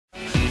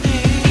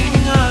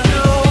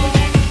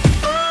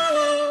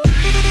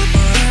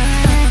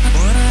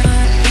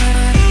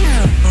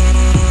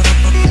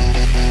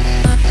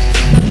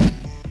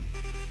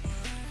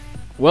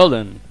Well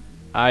then,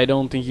 I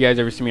don't think you guys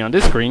ever see me on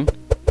this screen.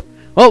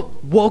 Well,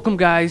 welcome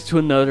guys to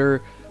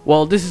another,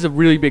 well, this is a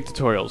really big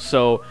tutorial.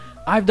 So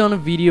I've done a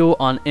video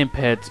on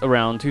Mpet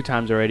around 2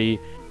 times already,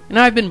 and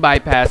I've been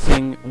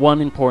bypassing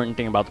one important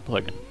thing about the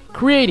plugin: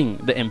 creating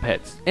the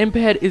Mpets.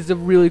 Mpet is a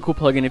really cool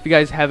plugin. If you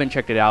guys haven't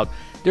checked it out,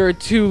 there are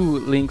 2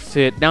 links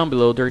to it down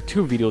below. There are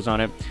 2 videos on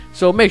it,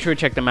 so make sure to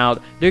check them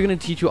out. They're going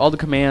to teach you all the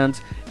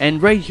commands,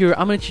 and right here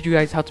I'm going to teach you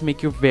guys how to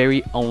make your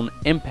very own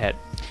Mpet.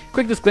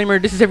 Quick disclaimer,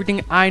 this is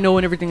everything I know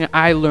and everything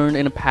I learned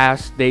in the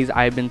past days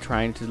I've been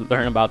trying to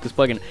learn about this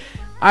plugin.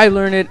 I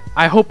learned it.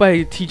 I hope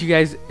I teach you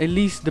guys at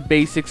least the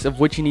basics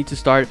of what you need to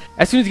start.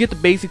 As soon as you get the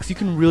basics, you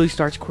can really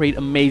start to create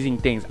amazing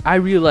things. I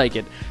really like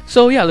it.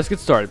 So yeah, let's get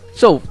started.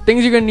 So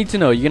things you're gonna need to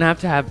know: you're gonna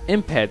have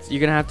Mpets.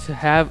 You're gonna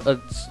have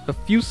a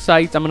few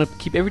sites. I'm gonna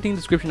keep everything in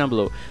the description down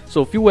below.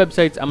 So a few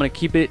websites. I'm gonna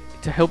keep it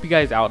to help you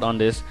guys out on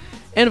this.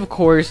 And of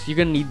course, you're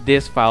gonna need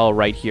this file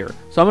right here.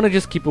 So I'm gonna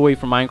just keep away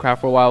from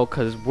Minecraft for a while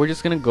because we're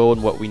just gonna go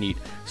on what we need.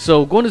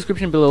 So go in the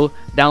description below,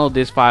 download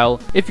this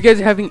file. If you guys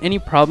are having any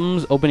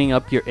problems opening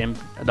up your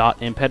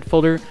 .mpet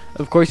folder,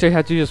 of course you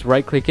have to just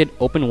right click it,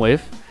 open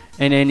with,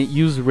 and then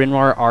use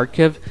Winrar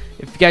archive.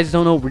 If you guys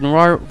don't know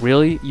Winrar,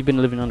 really, you've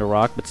been living under a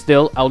rock, but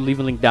still, I'll leave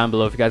a link down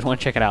below if you guys want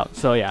to check it out.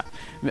 So yeah,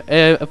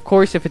 of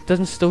course, if it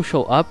doesn't still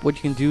show up, what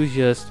you can do is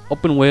just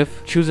open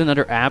with, choose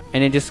another app,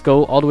 and then just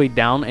go all the way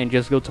down and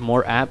just go to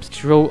more apps.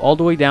 Scroll all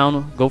the way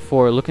down, go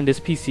for look in this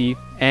PC,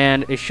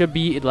 and it should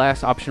be the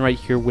last option right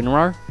here,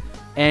 Winrar,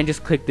 and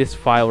just click this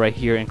file right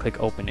here and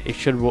click open. It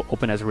should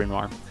open as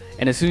Winrar,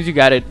 and as soon as you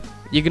got it,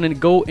 you're gonna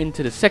go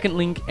into the second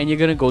link and you're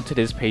gonna go to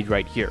this page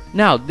right here.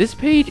 Now this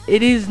page,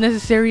 it is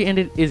necessary and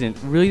it isn't.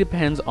 It really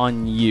depends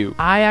on you.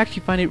 I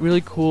actually find it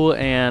really cool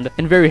and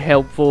very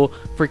helpful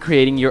for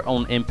creating your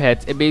own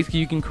Mpets. It basically,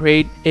 you can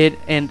create it,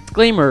 and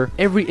disclaimer,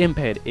 every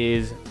Mpet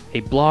is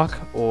a block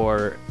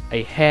or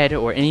a head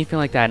or anything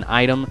like that, an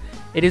item.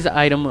 It is an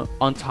item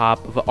on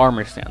top of an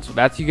armor stand. So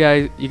that's you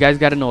guys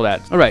got to know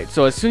that. Alright,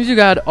 so as soon as you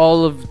got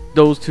all of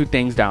those 2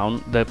 things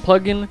down, the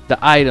plugin, the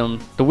item,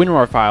 the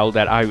WinRAR file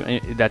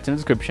that's in the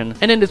description,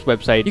 and then this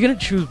website, you're gonna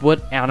choose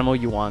what animal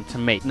you want to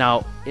make.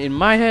 Now in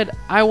my head,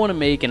 I want to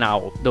make an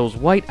owl. Those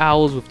white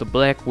owls with the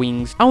black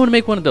wings. I want to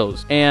make one of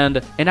those,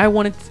 and I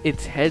want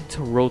its head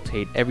to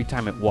rotate every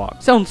time it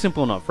walks. Sounds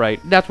simple enough, right?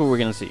 That's what we're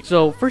gonna see.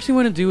 So first thing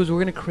we're gonna do is we're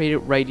gonna create it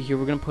right here.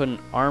 We're gonna put an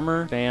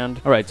armor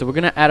stand. Alright, so we're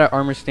gonna add an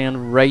armor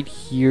stand right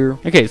here.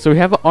 Okay, so we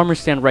have an armor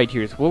stand right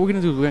here. So what we're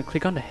gonna do is we're gonna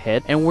click on the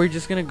head, and we're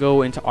just gonna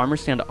go into armor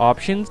stand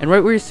options, and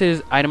right where it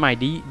says item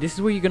ID, this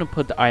is where you're gonna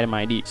put the item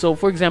ID. So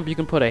for example, you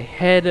can put a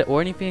head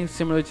or anything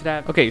similar to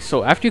that. Okay,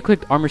 so after you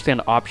click armor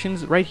stand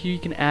options, right here you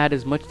can add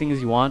as much things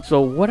as you want.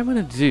 So what I'm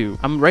gonna do,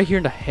 I'm right here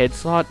in the head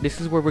slot.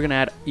 This is where we're gonna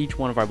add each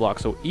one of our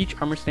blocks. So each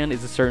armor stand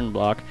is a certain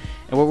block,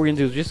 and what we're gonna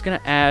do is just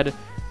gonna add,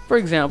 for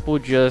example,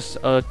 we're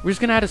just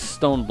gonna add a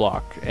stone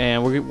block,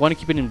 and we want to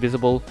keep it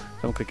invisible. So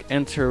I'm gonna click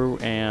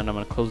enter, and I'm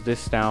gonna close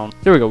this down.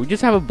 There we go. We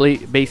just have a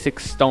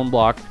basic stone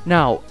block.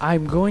 Now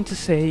I'm going to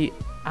say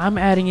I'm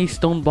adding a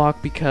stone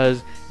block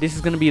because this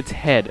is gonna be its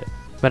head,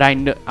 but I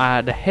know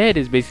the head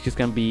is basically just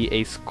gonna be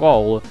a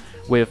skull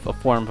with a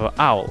form of an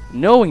owl.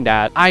 Knowing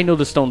that, I know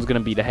the stone's gonna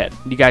be the head.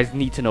 You guys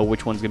need to know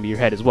which one's gonna be your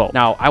head as well.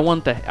 Now I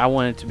want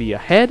it to be a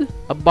head,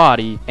 a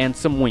body, and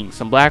some wings,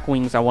 some black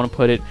wings. I want to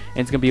put it, and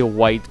it's gonna be a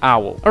white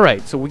owl.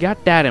 Alright, so we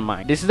got that in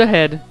mind. This is the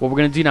head. What we're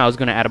gonna do now is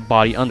gonna add a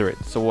body under it.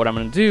 So what I'm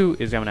gonna do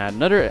is I'm gonna add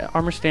another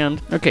armor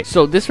stand. Okay,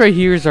 so this right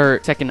here is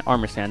our second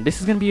armor stand. This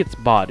is gonna be its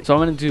body. So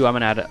I'm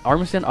gonna add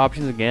armor stand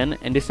options again,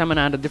 and this time I'm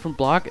gonna add a different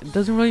block. It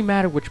doesn't really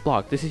matter which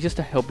block. This is just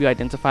to help you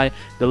identify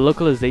the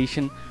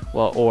localization,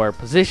 well, or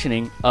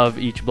positioning of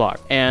each block.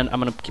 And I'm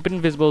gonna keep it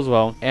invisible as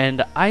well. And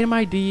the item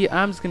ID,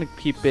 I'm just gonna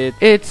keep it,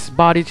 its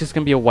body is just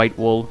gonna be a white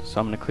wool. So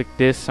I'm gonna click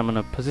this, I'm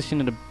gonna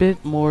position it a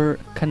bit more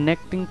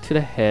connecting to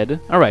the head.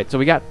 Alright, so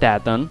we got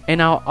that done, and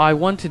now all I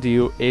want to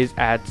do is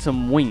add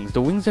some wings.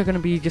 The wings are gonna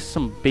be just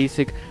some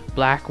basic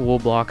black wool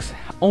blocks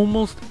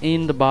almost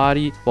in the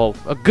body. Well,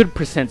 a good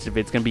percentage of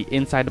it's gonna be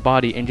inside the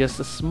body, and just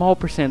a small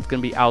percent is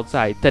gonna be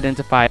outside to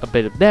identify a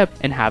bit of depth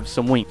and have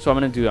some wings. So I'm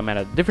gonna add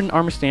a different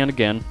armor stand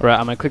again. Alright,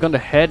 I'm gonna click on the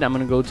head, I'm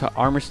gonna go to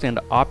armor stand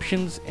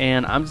options,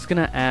 and I'm just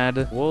gonna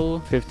add wool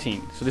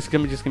 15. So this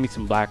is just gonna be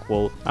some black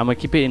wool. I'm gonna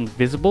keep it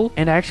invisible,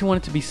 and I actually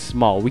want it to be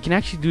small. We can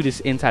actually do this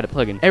inside a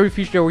plugin. Every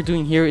feature that we're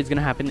doing here is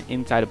gonna happen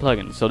inside a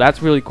plugin, so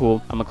that's really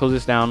cool. I'm gonna close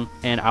this down,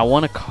 and I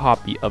want a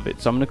copy of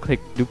it, so I'm gonna click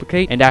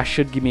duplicate, and that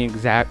should give me an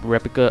exact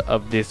replica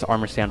of this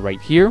armor stand right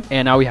here.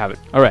 And now we have it.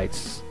 Alright,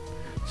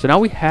 so now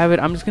we have it.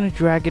 I'm just gonna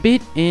drag it a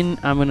bit in.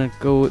 I'm gonna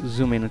go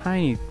zoom in a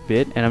tiny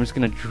bit, and I'm just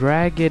gonna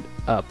drag it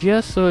up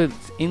just so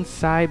it's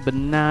inside but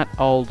not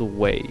all the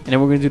way. And then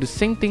we're gonna do the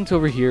same thing to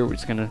over here.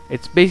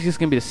 It's basically just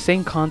gonna be the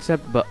same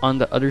concept but on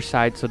the other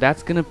side. So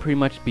that's gonna pretty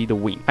much be the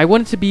wing. I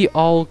want it to be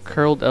all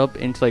curled up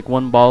into like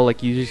one ball,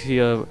 like you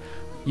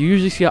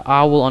usually see an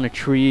owl on a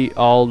tree,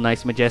 all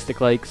nice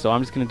majestic like. So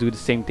I'm just gonna do the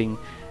same thing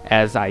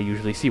as I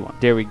usually see one.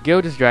 There we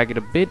go. Just drag it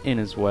a bit in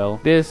as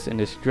well. This, and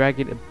just drag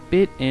it a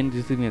bit in,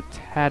 just leaving a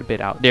tad bit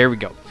out. There we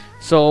go.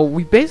 So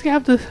we basically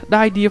have the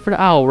idea for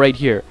the owl right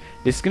here.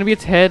 This is going to be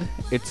its head,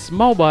 its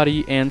small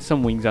body, and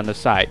some wings on the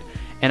side.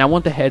 And I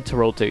want the head to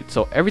rotate.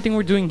 So everything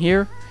we're doing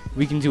here,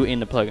 we can do in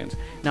the plugins.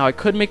 Now I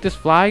could make this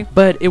fly,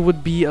 but it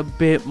would be a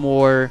bit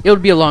more, it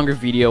would be a longer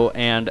video,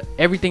 and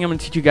everything I'm going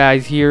to teach you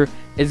guys here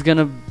is going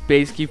to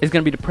be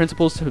the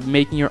principles to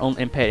making your own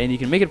Mpet, and you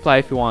can make it fly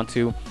if you want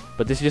to,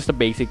 but this is just the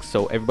basics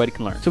so everybody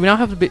can learn. So we now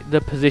have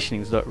the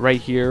positionings right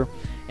here,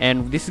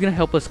 and this is going to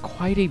help us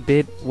quite a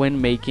bit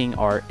when making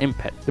our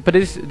Mpet.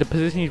 The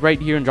positioning is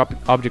right here in drop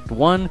object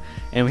 1,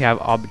 and we have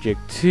object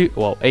 2,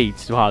 well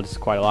 8, wow, this is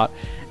quite a lot.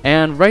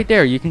 And right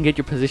there, you can get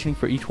your positioning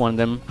for each one of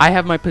them. I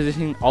have my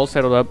positioning all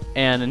settled up.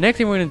 And the next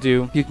thing we're going to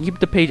do, you can keep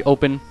the page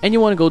open. And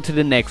you want to go to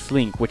the next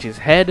link, which is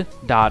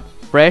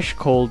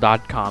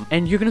head.freshcoal.com.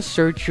 And you're going to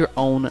search your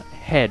own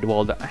head,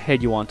 well, the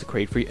head you want to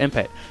create for your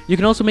Mpet. You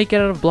can also make it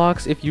out of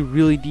blocks if you're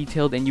really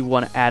detailed and you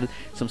want to add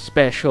some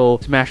special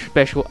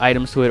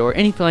items to it or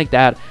anything like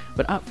that.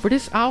 But for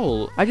this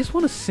owl, I just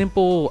want a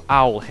simple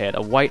owl head,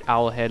 a white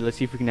owl head. Let's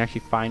see if we can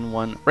actually find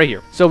one right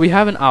here. So we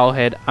have an owl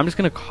head. I'm just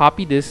going to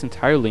copy this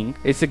entire link.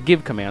 It's a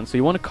give command, so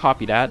you want to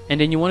copy that. And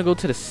then you want to go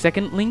to the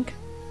second link,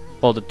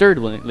 well, the third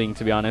link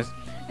to be honest.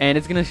 And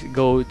it's going to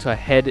go to a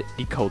head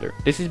decoder.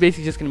 This is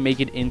basically just going to make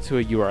it into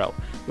a URL.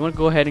 You want to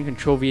go ahead and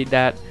Control-V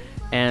that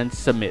and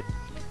submit.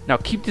 Now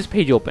keep this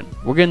page open.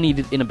 We're going to need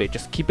it in a bit.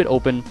 Just keep it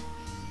open.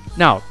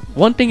 Now,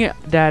 one thing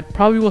that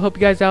probably will help you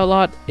guys out a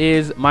lot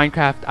is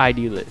Minecraft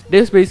ID list.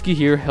 This basically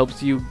here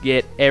helps you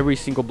get every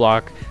single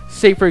block.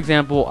 Say for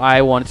example,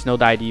 I wanted to know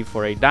the ID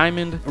for a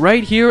diamond.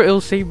 Right here,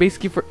 it'll say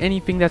basically for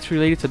anything that's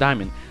related to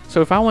diamond.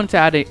 So if I wanted to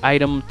add an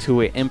item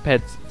to a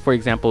Mpet, for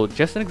example,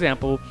 just an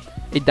example,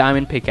 a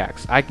diamond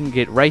pickaxe, I can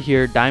get right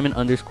here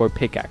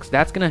diamond_pickaxe.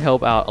 That's going to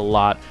help out a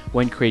lot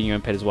when creating your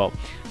Mpet as well.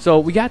 So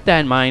we got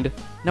that in mind.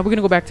 Now we're going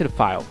to go back to the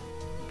file.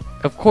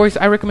 Of course,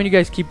 I recommend you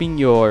guys keeping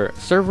your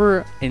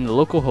server in the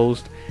local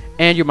host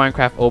and your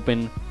Minecraft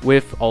open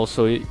with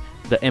also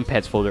the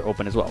Mpets folder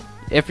open as well.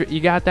 If you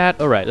got that,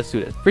 alright, let's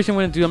do this. First thing I'm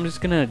going to do, I'm just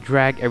going to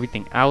drag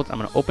everything out. I'm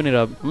going to open it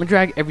up. I'm going to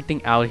drag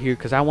everything out here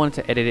because I wanted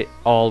to edit it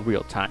all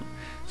real time.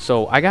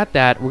 So I got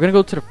that. We're going to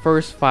go to the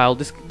first file.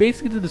 This is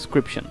basically the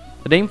description.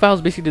 The name file is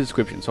basically the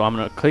description. So I'm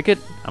going to click it.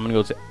 I'm going to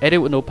go to edit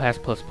with Notepad++.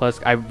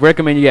 I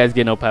recommend you guys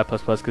get Notepad++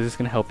 because it's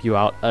going to help you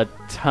out a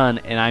ton,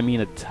 and I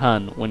mean a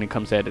ton when it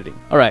comes to editing.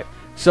 Alright,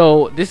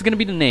 so this is going to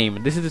be the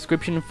name. This is the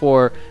description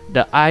for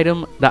the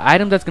item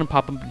that's going to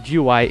pop up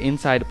GUI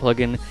inside the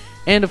plugin,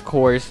 and of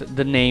course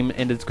the name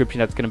and the description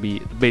that's going to be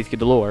basically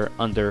the lore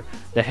under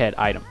the head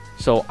item.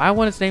 So I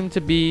want its name to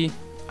be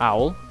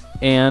owl,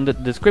 and the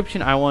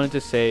description I wanted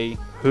to say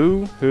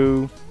who.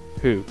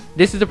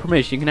 This is the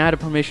permission. You can add a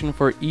permission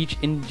for each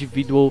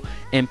individual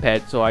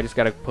Mpet. So I just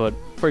gotta put,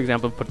 for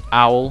example, put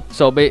owl.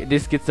 So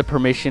this gets the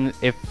permission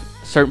if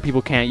certain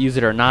people can't use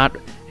it or not,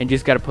 and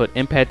just gotta put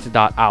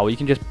Mpet.owl. You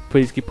can just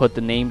basically put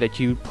the name that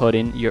you put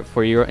in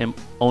for your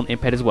own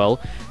Mpet as well.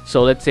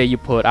 So let's say you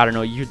put, I don't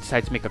know, you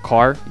decide to make a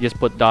car, you just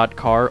put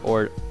 .car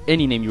or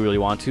any name you really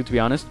want to be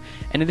honest.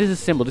 And it is a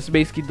symbol. This is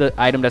basically the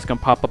item that's gonna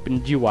pop up in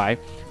GUI.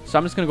 So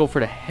I'm just gonna go for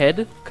the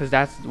head because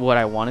that's what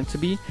I want it to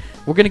be.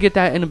 We're gonna get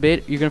that in a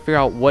bit. You're gonna figure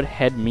out what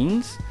head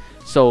means,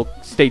 so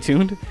stay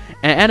tuned.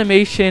 And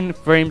animation,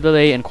 frame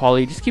delay, and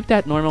quality, just keep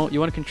that normal. You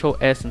want to Control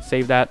S and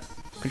save that.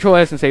 Control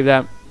S and save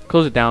that.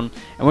 Close it down,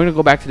 and we're gonna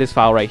go back to this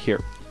file right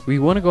here. We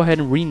want to go ahead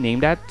and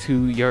rename that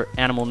to your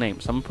animal name.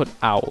 So I'm gonna put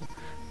owl.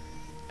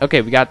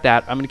 Okay, we got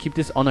that. I'm gonna keep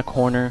this on the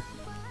corner,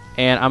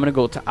 and I'm gonna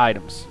go to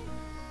items.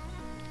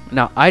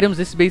 Now items,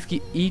 this is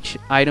basically each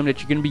item that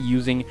you're going to be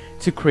using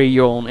to create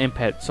your own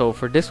Mpet. So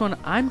for this one,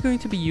 I'm going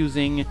to be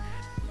using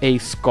a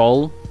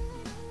skull,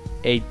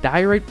 a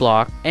diorite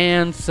block,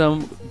 and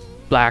some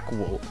black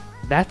wool.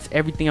 That's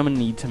everything I'm going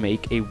to need to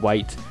make a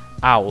white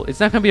owl.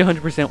 It's not going to be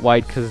 100%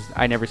 white because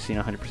I never seen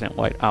a 100%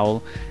 white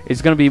owl.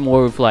 It's going to be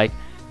more of like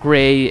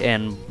gray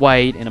and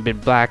white and a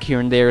bit black here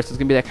and there. So it's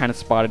going to be that kind of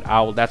spotted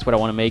owl. That's what I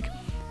want to make.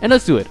 And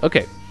let's do it.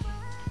 Okay.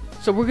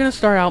 So we're going to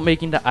start out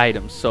making the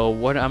items. So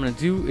what I'm going to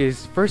do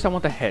is, first I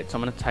want the head. So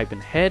I'm going to type in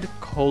head,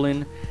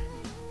 colon.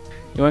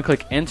 You want to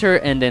click enter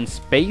and then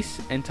space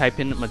and type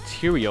in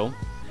material.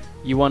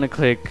 You want to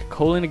click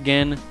colon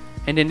again,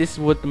 and then this is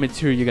what the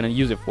material you're going to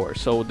use it for.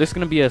 So this is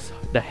going to be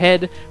the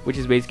head, which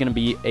is basically going to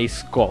be a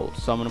skull.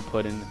 So I'm going to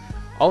put in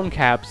all in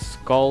caps,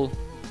 skull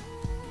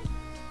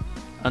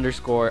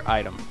 _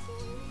 item.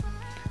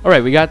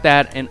 Alright, we got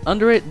that, and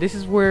under it, this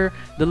is where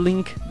the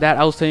link that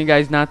I was telling you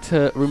guys not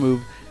to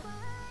remove.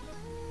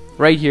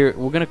 Right here,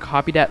 we're going to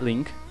copy that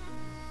link,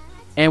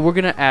 and we're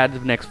going to add the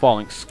next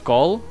following: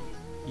 skull,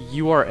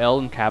 URL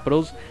in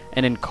capitals,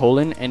 and then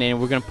colon, and then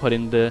we're going to put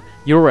in the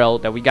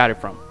URL that we got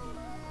it from.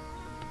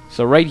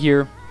 So right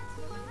here,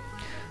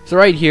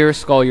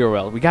 skull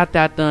URL. We got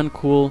that done,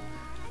 cool.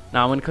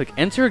 Now I'm going to click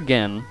enter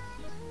again,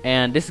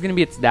 and this is going to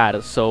be its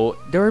data. So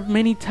there are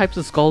many types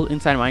of skull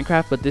inside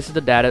Minecraft, but this is the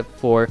data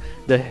for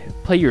the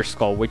player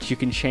skull, which you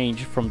can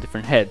change from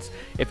different heads.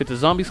 If it's a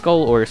zombie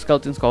skull or a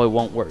skeleton skull, it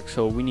won't work.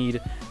 So we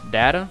need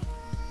data,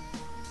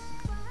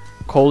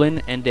 colon,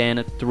 and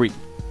then 3.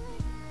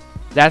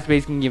 That's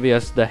basically giving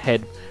us the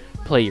head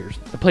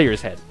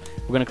player's head.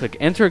 we're gonna click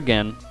enter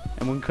again,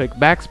 and we're gonna click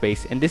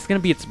backspace, and this is gonna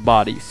be its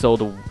body. So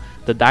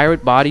the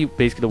direct body,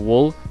 basically the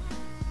wool,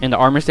 and the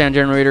armor stand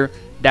generator,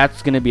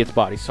 that's gonna be its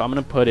body. So I'm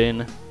gonna put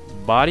in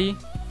body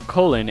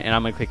colon, and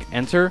I'm gonna click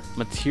enter,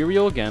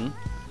 material again,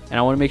 and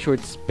I want to make sure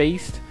it's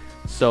spaced.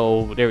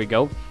 So there we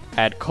go.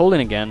 Add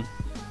colon again,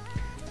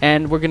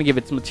 and we're gonna give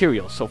it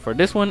material. So for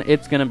this one,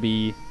 it's gonna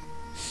be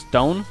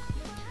stone,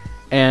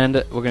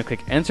 and we're gonna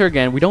click enter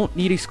again. We don't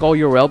need a skull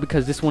URL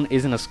because this one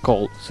isn't a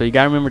skull, so you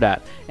gotta remember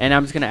that. And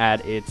I'm just gonna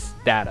add its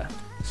data.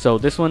 So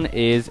this one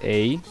is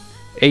a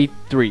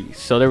 3.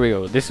 So there we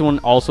go. This one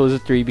also is a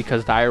 3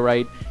 because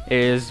diorite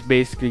is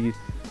basically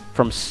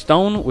from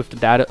stone with the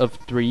data of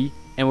 3,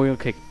 and we're gonna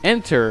click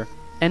enter,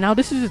 and now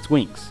this is its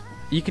wings.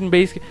 You can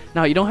basically,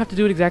 now you don't have to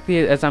do it exactly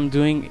as I'm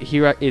doing.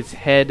 Here is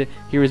head,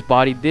 here is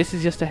body. This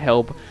is just to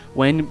help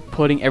when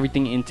putting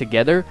everything in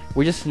together.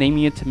 We're just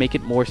naming it to make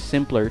it more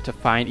simpler to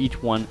find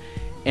each one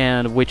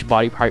and which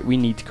body part we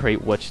need to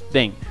create which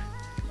thing.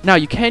 Now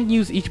you can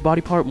use each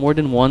body part more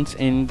than once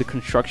in the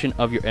construction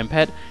of your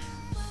Mpet,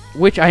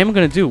 which I am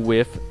going to do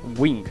with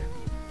wing.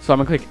 So I'm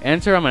going to click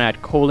enter, I'm going to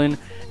add colon,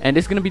 and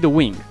this is going to be the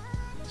wing.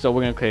 So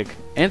we're going to click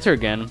enter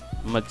again,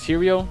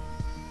 material,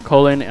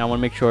 colon, and I want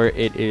to make sure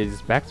it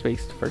is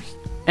backspaced first.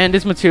 And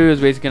this material is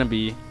basically going to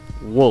be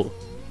wool,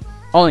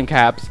 all in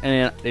caps,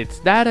 and its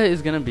data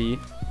is going to be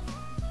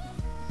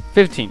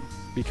 15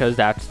 because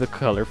that's the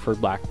color for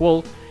black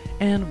wool.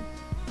 And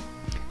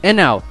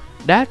now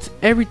that's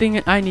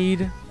everything I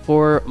need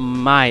for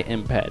my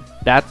Mpet.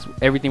 That's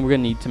everything we're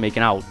going to need to make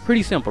an owl.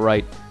 Pretty simple,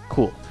 right?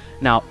 Cool.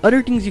 Now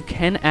other things you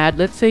can add,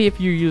 let's say if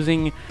you're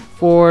using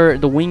for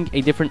the wing a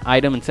different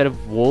item instead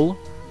of wool,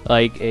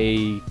 like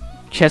a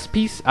chest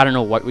piece. I don't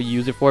know what we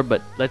use it for,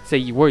 but let's say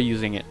you were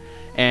using it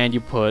and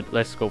you put,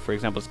 let's go for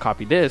example, let's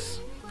copy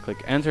this,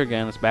 click enter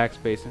again, let's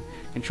backspace and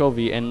control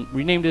V and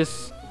rename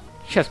this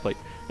chest plate.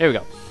 There we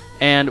go.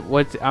 And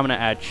what I'm gonna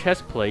add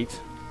chest plate,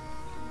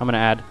 I'm gonna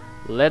add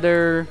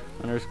leather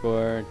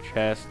underscore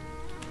chest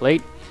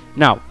plate.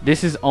 Now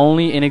this is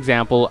only an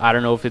example. I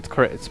don't know if it's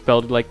correct, it's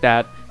spelled like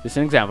that. This is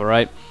an example,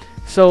 right?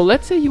 So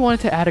let's say you wanted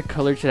to add a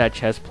color to that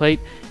chest plate,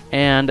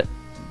 and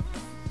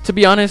to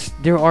be honest,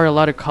 there are a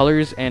lot of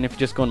colors, and if you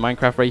just go in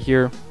Minecraft right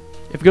here,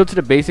 if you go to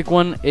the basic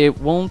one, it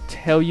won't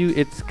tell you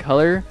its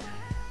color.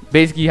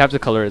 Basically, you have to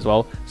color as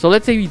well. So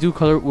let's say you do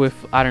color with,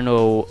 I don't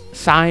know,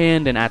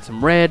 cyan, then add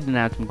some red, then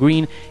add some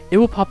green. It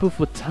will pop up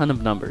with a ton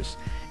of numbers.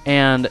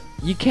 And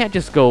you can't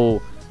just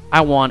go,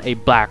 I want a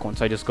black one.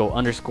 So I just go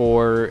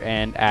underscore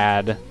and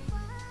add,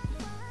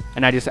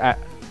 and I just add,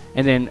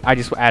 and then I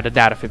just add a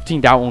data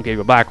 15. That won't give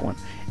you a black one.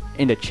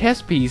 In the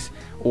chest piece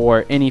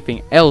or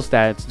anything else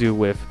that's do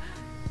with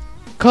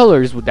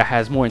colors that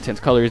has more intense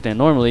colors than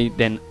normally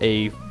than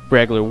a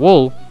regular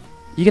wool,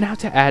 you're gonna have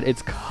to add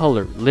its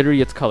color,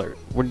 literally its color.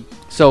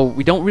 So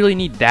we don't really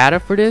need data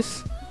for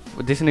this.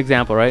 This is an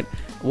example, right?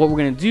 What we're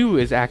gonna do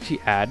is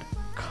actually add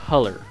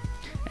color,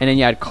 and then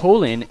you add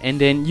colon, and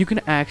then you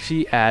can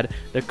actually add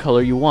the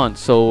color you want.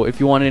 So if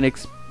you want an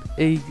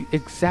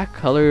exact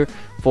color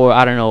for,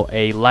 I don't know,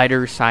 a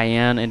lighter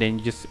cyan, and then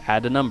you just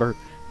add the number.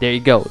 There you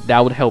go. That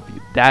would help you.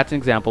 That's an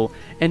example.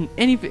 And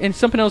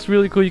something else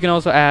really cool you can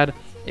also add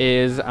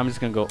is, I'm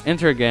just gonna go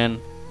enter again,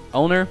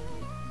 owner,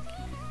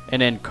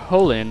 and then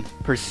colon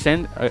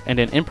percent, and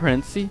then in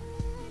parentheses,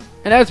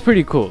 and that's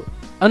pretty cool.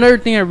 Another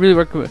thing I really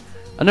recommend,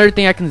 another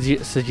thing I can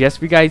suggest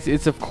for you guys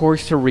is, of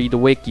course, to read the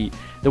wiki.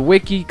 The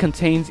wiki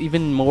contains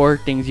even more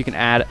things you can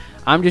add.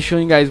 I'm just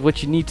showing you guys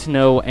what you need to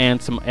know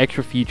and some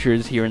extra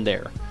features here and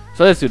there.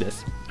 So let's do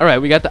this.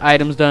 Alright, we got the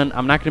items done.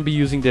 I'm not going to be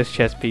using this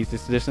chest piece.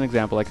 This is just an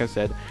example, like I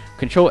said.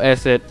 Control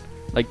S it.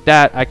 Like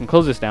that, I can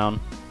close this down.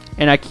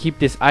 And I can keep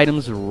this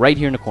items right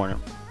here in the corner.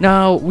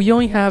 Now, we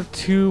only have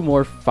 2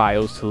 more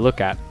files to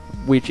look at,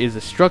 which is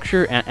the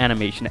structure and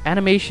animation.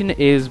 Animation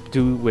is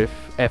do with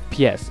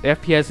FPS.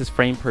 FPS is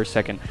frame per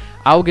second.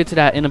 I'll get to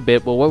that in a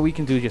bit, but what we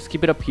can do is just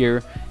keep it up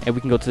here, and we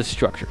can go to the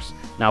structures.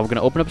 Now we're going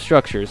to open up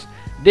structures.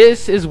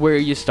 This is where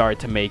you start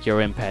to make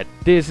your Mpet.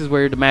 This is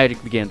where the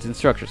magic begins, in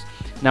structures.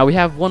 Now we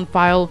have 1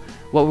 file.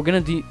 What we're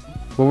gonna do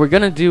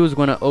is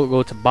we're gonna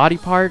go to body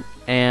part,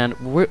 and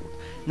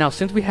now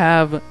since we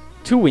have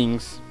 2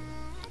 wings,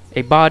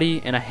 a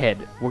body, and a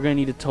head, we're gonna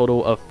need a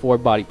total of 4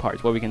 body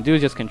parts. What we can do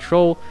is just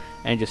control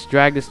and just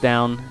drag this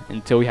down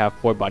until we have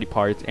 4 body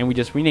parts, and we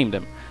just rename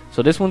them.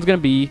 So this one's gonna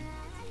be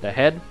the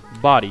head,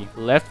 body,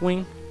 left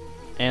wing,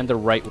 and the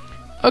right wing.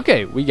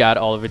 Okay, we got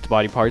all of its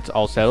body parts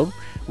all settled.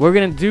 What we're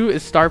gonna do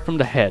is start from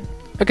the head.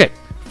 Okay,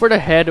 for the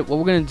head, what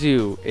we're gonna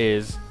do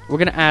is we're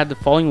gonna add the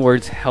following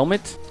words: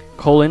 helmet,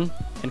 colon,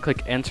 and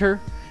click enter,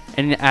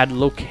 and then add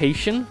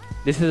location.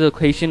 This is the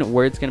location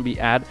where it's gonna be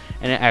add,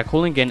 and then add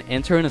colon again,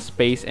 enter in a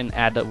space, and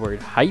add the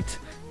word height,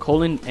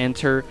 colon,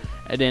 enter,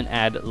 and then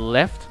add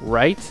left,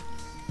 right,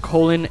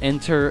 colon,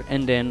 enter,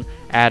 and then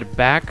add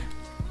back,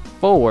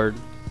 forward,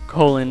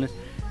 colon,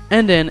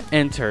 and then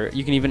enter.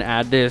 You can even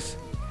add this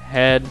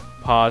head,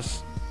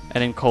 pause,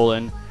 and then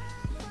colon,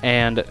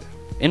 and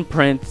in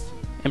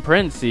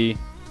parentheses,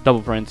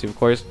 double parentheses of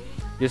course,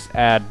 just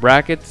add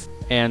brackets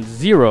and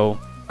 0,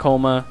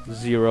 comma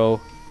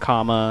 0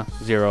 comma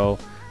 0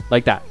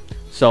 like that.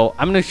 So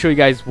I'm going to show you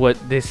guys what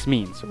this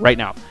means right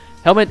now.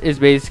 Helmet is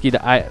basically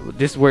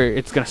this is where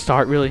it's going to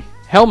start really.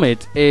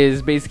 Helmet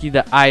is basically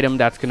the item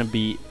that's going to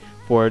be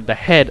for the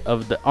head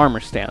of the armor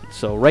stand.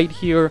 So right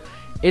here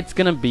it's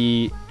going to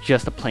be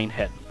just a plain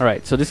head.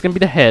 Alright, so this is going to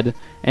be the head,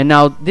 and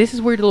now this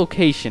is where the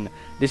location.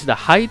 This is the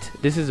height,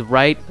 this is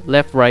right,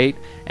 left, right,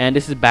 and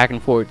this is back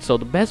and forth. So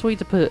the best way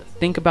to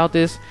think about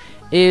this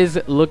is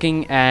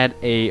looking at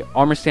a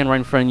armor stand right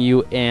in front of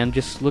you and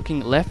just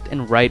looking left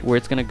and right where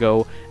it's going to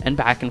go, and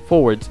back and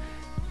forwards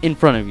in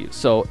front of you.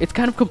 So it's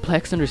kind of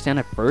complex to understand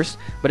at first,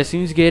 but as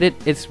soon as you get it,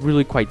 it's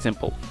really quite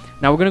simple.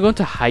 Now we're going to go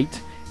into height,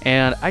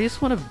 and I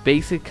just want a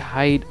basic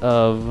height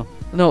of,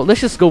 no,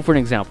 let's just go for an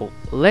example.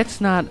 Let's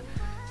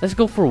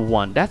go for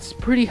 1. That's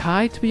pretty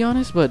high, to be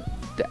honest, but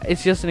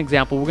it's just an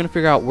example. We're going to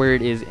figure out where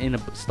it is in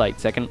a slight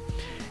second.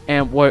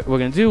 And what we're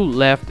going to do,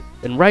 left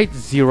and right,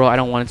 0. I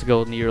don't want it to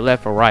go near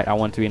left or right. I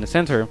want it to be in the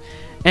center.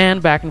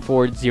 And back and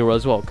forward, 0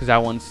 as well, because I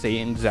want it to stay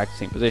in the exact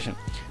same position.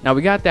 Now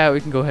we got that. We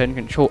can go ahead and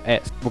Control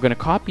S. We're going to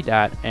copy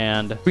that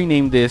and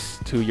rename this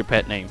to your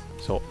pet name.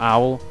 So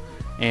owl.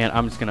 And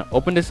I'm just going to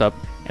open this up.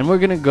 And we're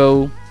going to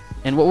go,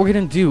 and what we're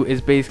going to do is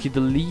basically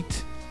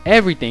delete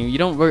everything. You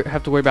don't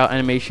have to worry about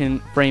animation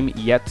frame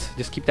yet.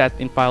 Just keep that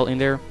file in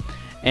there.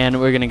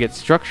 And we're gonna get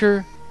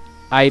structure,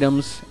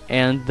 items,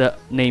 and the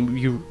name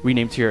you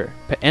renamed to your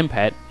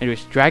Mpet, and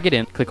just drag it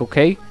in, click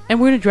OK, and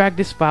we're gonna drag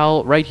this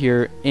file right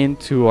here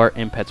into our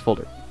Mpets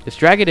folder. Just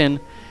drag it in,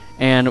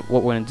 and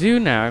what we're gonna do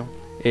now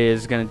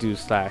is gonna do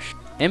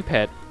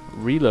 /Mpet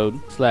reload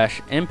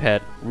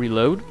 /Mpet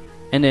reload,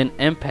 and then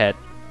Mpet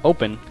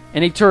open.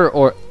 An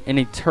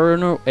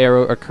eternal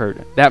error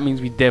occurred. That means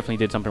we definitely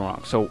did something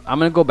wrong. So I'm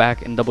gonna go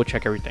back and double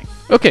check everything.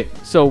 Okay,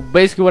 so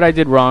basically what I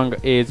did wrong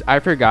is I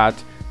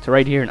forgot to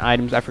right here in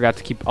items, I forgot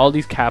to keep all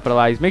these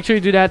capitalized. Make sure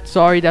you do that.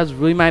 Sorry, that was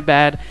really my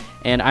bad,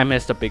 and I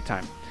messed up big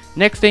time.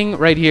 Next thing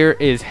right here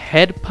is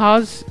head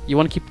pause. You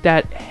want to keep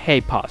that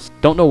head pause.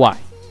 Don't know why.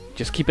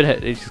 Just keep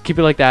it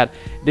like that.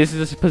 This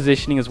is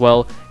positioning as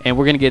well, and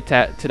we're gonna get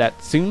to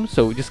that soon.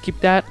 So just keep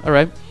that. All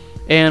right,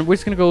 and we're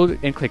just gonna go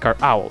and click our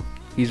owl.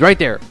 He's right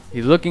there.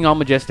 He's looking all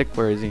majestic.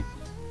 Where is he?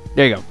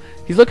 There you go.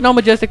 He's looking all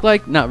majestic,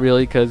 like not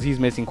really, because he's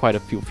missing quite a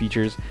few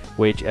features,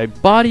 which a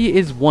body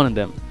is one of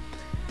them.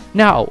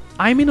 Now,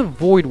 I'm in a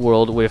void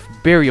world with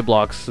barrier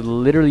blocks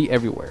literally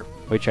everywhere,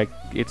 which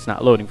it's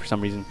not loading for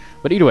some reason.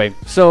 But either way,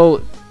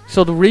 so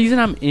the reason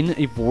I'm in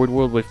a void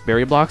world with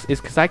barrier blocks is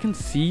because I can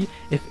see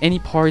if any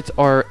parts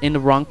are in the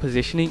wrong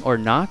positioning or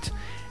not,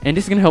 and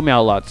this is going to help me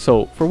out a lot.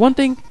 So, for one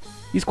thing,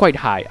 he's quite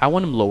high. I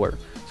want him lower.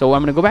 So,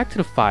 I'm going to go back to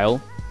the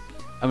file.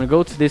 I'm going to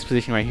go to this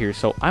position right here.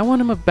 So, I want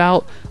him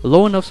about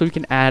low enough so we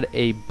can add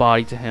a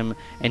body to him,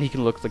 and he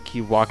can look like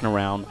he's walking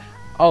around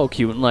all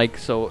cute and like.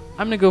 So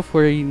I'm gonna go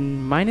for a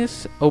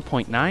minus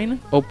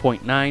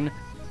 0.9,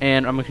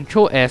 and I'm gonna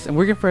Control S, and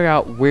we're gonna figure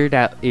out where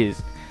that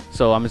is.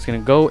 So I'm just gonna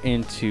go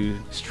into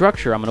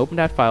structure. I'm gonna open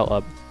that file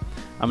up.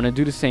 I'm gonna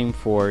do the same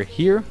for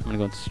here. I'm gonna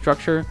go into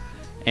structure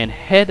and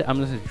head. I'm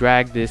gonna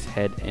drag this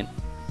head in.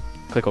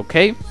 Click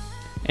OK,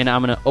 and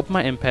I'm gonna open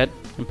my Mpet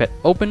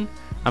open.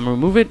 I'm gonna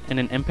remove it, and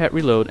then Mpet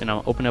reload, and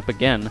I'll open up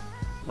again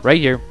right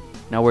here.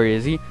 Now where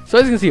is he? So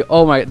as you can see,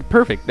 oh my,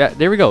 perfect.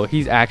 There we go.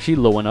 He's actually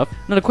low enough.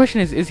 Now the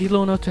question is he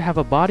low enough to have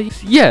a body?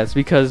 Yes,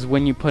 because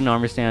when you put an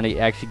armor stand, it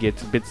actually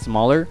gets a bit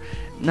smaller.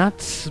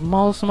 Not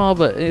small,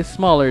 but it's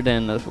smaller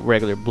than a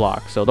regular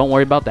block. So don't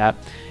worry about that.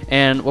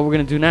 And what we're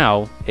gonna do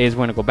now is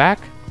we're gonna go back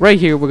right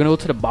here. We're gonna go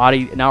to the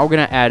body. Now we're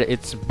gonna add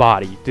its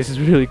body. This is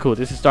really cool.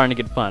 This is starting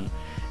to get fun.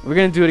 We're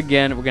gonna do it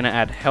again. We're gonna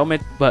add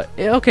helmet. But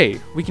okay,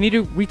 we can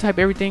either retype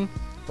everything,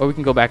 or we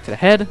can go back to the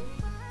head,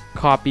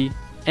 copy,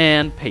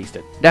 and paste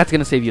it. That's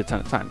gonna save you a ton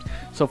of time.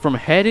 So from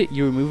head,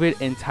 you remove it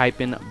and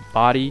type in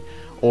body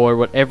or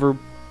whatever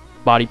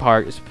body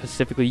part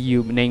specifically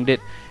you named it,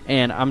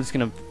 and I'm just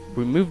gonna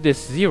remove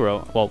this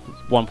 0, well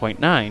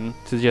 1.9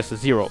 to just a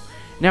 0.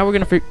 Now we're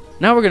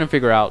gonna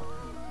figure out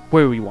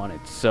where we want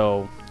it.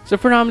 So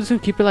for now I'm just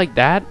gonna keep it like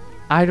that.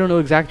 I don't know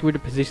exactly where the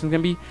position is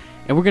gonna be,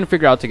 and we're gonna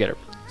figure it out together.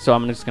 So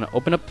I'm just gonna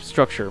open up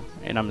structure,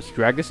 and I'm just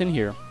drag this in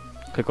here,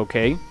 click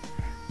OK.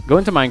 Go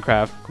into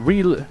Minecraft,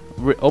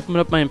 open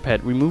up my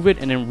Mpet, remove it,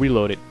 and then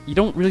reload it. You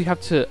don't really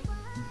have to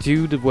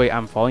do the way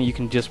I'm following. You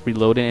can just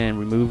reload it and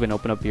remove and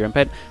open up your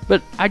Mpet,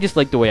 but I just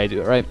like the way I do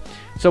it, right?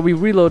 So we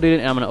reloaded it,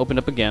 and I'm going to open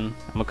up again.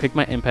 I'm going to click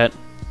my Mpet,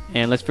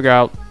 and let's figure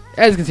out,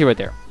 as you can see right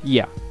there,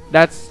 yeah,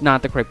 that's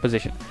not the correct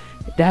position.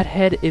 That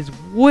head is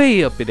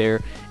way up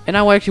there, and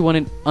I actually want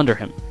it under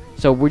him.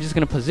 So we're just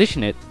going to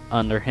position it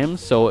under him.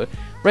 So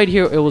right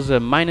here, it was a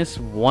minus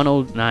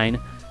 109,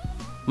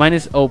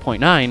 minus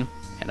 0.9,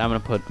 and I'm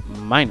going to put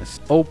minus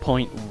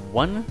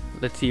 0.1.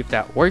 Let's see if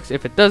that works.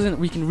 If it doesn't,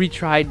 we can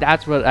retry.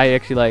 That's what I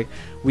actually like.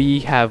 We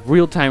have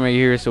real time right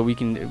here, so we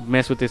can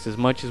mess with this as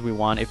much as we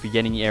want. If we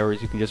get any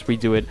errors, you can just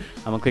redo it.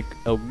 I'm going to click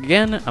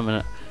again. I'm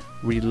going to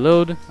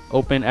reload,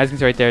 open. As you can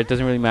see right there, it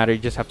doesn't really matter. You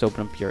just have to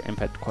open up your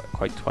Mpet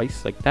quite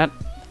twice like that.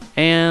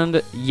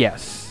 And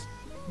yes,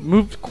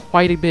 moved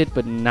quite a bit,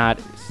 but not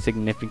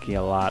significantly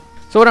a lot.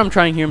 So what I'm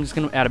trying here, I'm just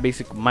going to add a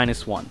basic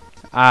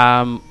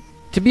 -1.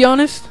 To be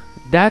honest,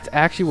 that's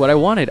actually what I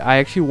wanted. I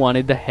actually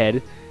wanted the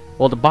head,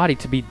 well, the body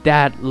to be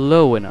that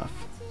low enough.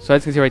 So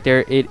as you can see right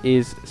there, it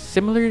is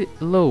similarly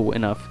low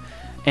enough.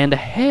 And the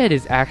head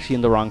is actually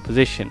in the wrong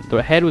position.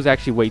 The head was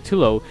actually way too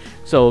low.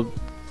 So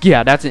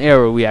yeah, that's an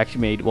error we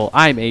actually made. Well,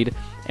 I made.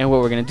 And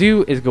what we're going to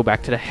do is go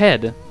back to the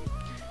head.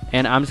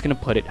 And I'm just going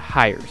to put it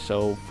higher.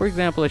 So for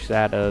example, let's just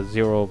add a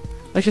 0.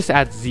 Let's just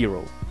add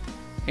 0.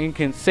 And you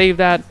can save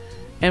that.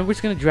 And we're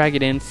just going to drag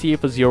it in, see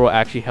if a 0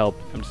 actually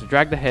helped. I'm just going to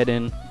drag the head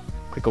in,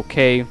 click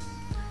OK,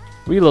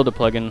 reload the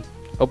plugin,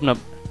 open up,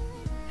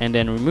 and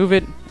then remove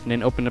it, and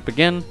then open up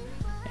again.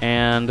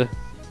 And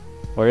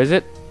where is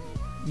it?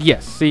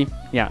 Yes, see?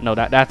 Yeah, no,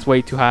 that's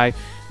way too high.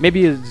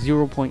 Maybe a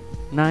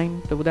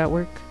 0.9, would that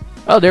work?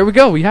 Oh, there we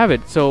go, we have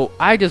it. So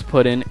I just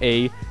put in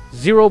a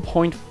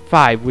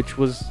 0.5, which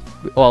was,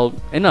 well,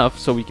 enough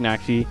so we can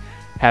actually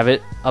have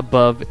it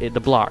above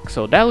the block.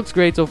 So that looks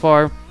great so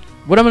far.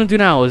 What I'm going to do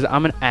now is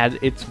I'm going to add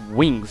its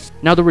wings.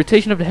 Now the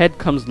rotation of the head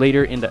comes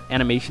later in the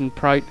animation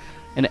part,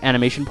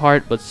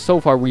 but so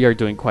far we are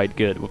doing quite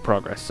good with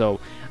progress. So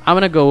I'm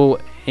going to go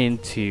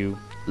into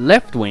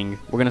left wing.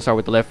 We're going to start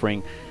with the left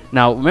wing.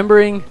 Now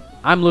remembering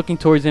I'm looking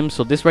towards him,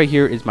 so this right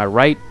here is my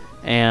right,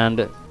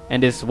 and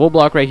this wool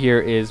block right here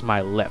is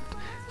my left.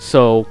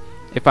 So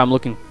if I'm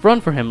looking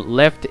front for him,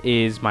 left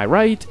is my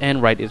right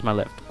and right is my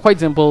left. Quite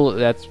simple.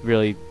 That's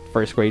really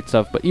first grade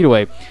stuff, but either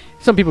way,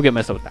 some people get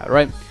messed up with that,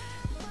 right?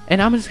 And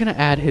I'm just going to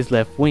add his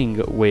left wing,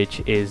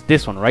 which is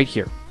this one right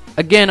here.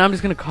 Again, I'm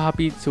just going to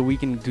copy it so we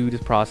can do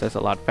this process a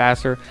lot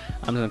faster.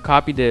 I'm going to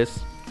copy this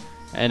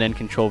and then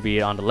Control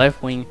V on the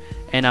left wing.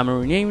 And I'm going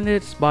to rename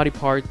this body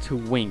part to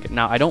wing.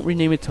 Now, I don't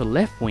rename it to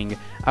left wing.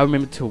 I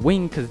rename it to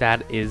wing because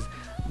that is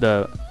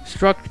the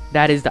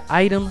that is the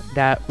item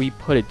that we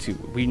put it to.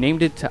 We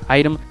named it to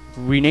item.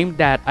 We named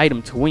that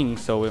item to wing,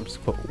 so I'm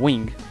just going to put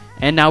wing.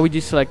 And now we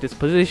just select this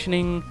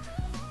positioning.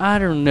 I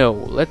don't know.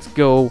 Let's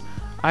go.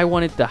 I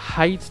wanted the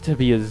height to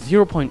be a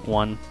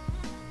 0.1,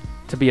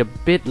 to be a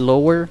bit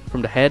lower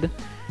from the head,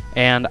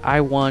 and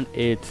I want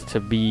it to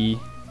be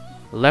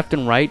left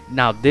and right.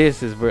 Now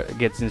this is where it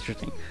gets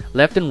interesting.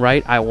 Left and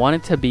right, I want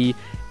it to be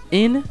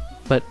in,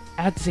 but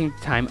at the same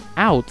time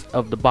out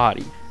of the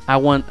body. I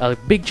want a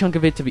big chunk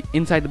of it to be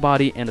inside the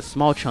body and a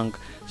small chunk,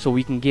 so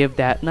we can give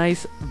that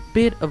nice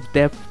bit of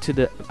depth to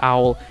the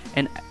owl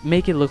and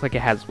make it look like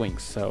it has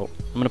wings. So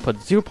I'm going to put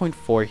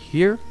 0.4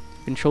 here,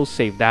 Control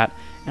save that,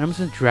 and I'm just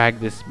going to drag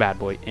this bad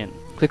boy in.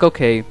 Click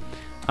OK.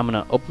 I'm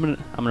going to open it.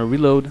 I'm going to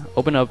reload,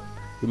 open up,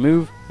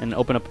 remove, and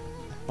open up.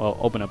 Well,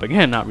 open up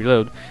again, not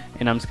reload.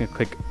 And I'm just going to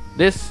click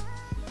this.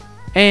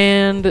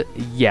 And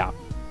yeah,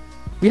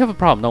 we have a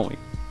problem, don't we?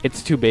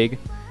 It's too big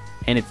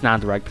and it's not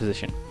in the right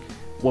position.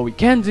 What we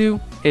can do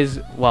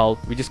is, well,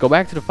 we just go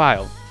back to the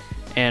file.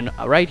 And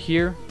right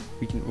here,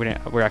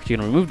 we're actually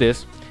going to remove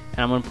this.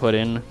 And I'm going to put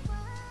in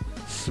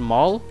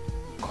small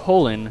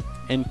colon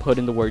and put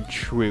in the word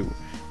true.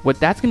 What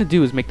that's going to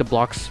do is make the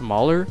block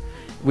smaller,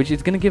 which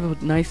is going to give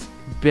a nice,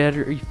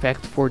 better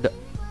effect for the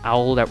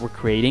owl that we're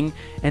creating.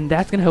 And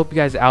that's going to help you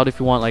guys out if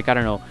you want, like, I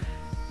don't know,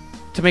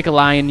 to make a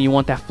lion, you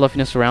want that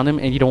fluffiness around him,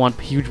 and you don't want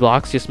huge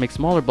blocks. Just make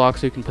smaller blocks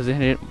so you can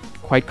position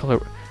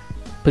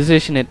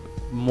it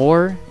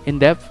more in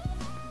depth.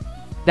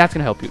 That's going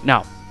to help you.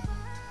 Now,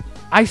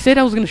 I said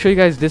I was going to show you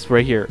guys this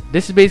right here.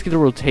 This is basically the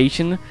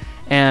rotation,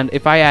 and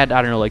if I add,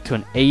 I don't know, like to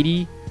an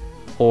 80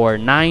 or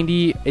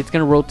 90, it's going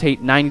to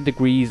rotate 90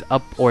 degrees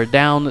up or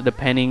down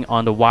depending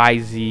on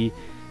the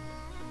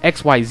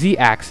XYZ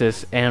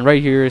axis. And right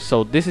here,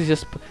 so this is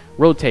just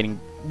rotating,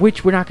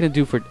 which we're not going to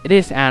do for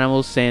this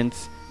animal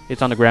since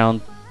it's on the ground,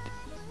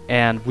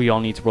 and we all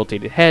need to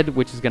rotate the head,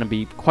 which is going to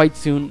be quite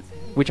soon,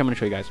 which I'm going to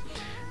show you guys.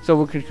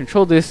 So we can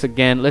control this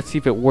again. Let's see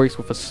if it works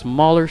with a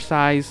smaller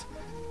size.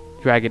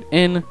 Drag it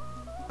in,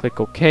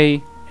 click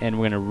OK, and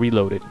we're going to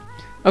reload it.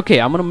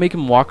 Okay, I'm going to make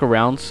him walk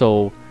around.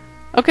 So,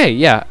 okay,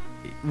 yeah,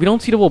 we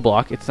don't see the wool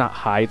block. It's not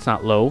high, it's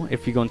not low.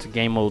 If you go into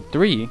game mode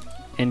 3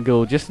 and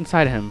go just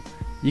inside of him,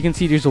 you can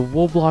see there's a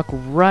wool block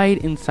right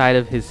inside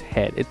of his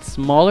head. It's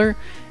smaller,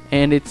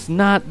 and it's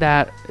not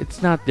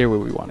there where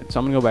we want it. So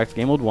I'm going to go back to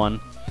game mode 1,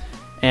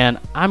 and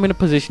I'm going to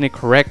position it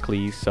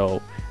correctly.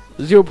 So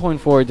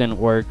 0.4 didn't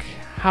work.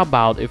 How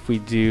about if we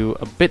do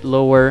a bit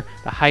lower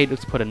the height?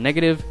 Let's put a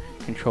negative,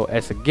 Control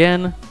S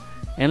again,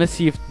 and let's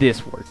see if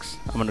this works.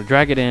 I'm going to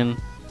drag it in,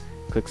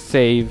 click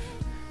save,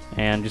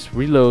 and just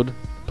reload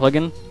the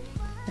plugin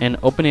and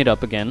open it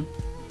up again.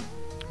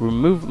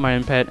 Remove my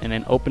Mpet and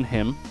then open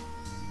him,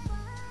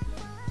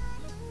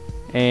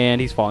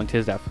 and he's falling to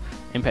his death.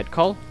 Mpet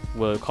call,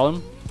 we'll call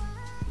him.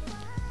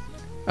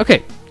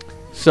 Okay,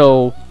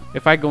 so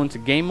if I go into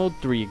game mode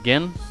 3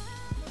 again,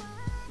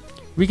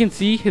 we can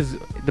see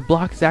the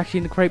block is actually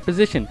in the correct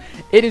position.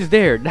 It is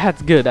there.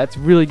 That's good. That's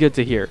really good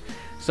to hear.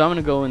 So I'm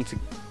going to go into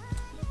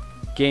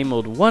game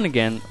mode 1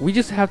 again. We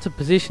just have to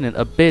position it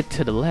a bit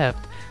to the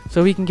left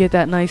so we can get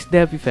that nice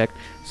depth effect.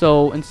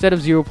 So instead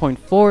of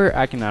 0.4,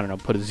 I can, I don't know,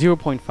 put a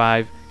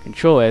 0.5,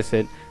 Control S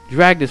it,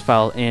 drag this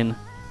file in,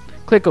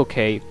 click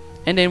OK,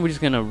 and then we're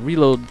just going to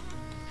reload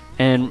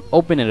and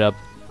open it up,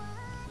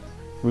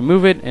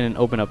 remove it, and then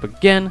open up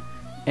again,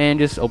 and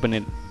just open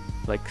it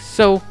like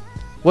so.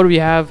 What do we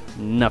have?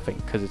 Nothing,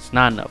 because it's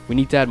not enough. We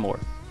need to add more.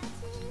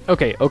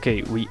 Okay,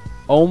 we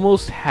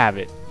almost have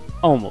it.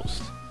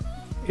 Almost.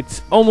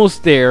 It's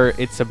almost there.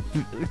 It's a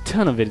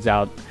ton of it is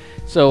out.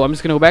 So I'm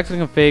just gonna go back to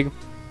the config.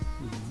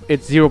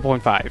 It's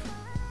 0.5.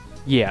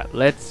 Yeah,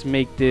 let's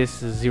make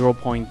this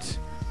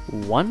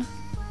 0.1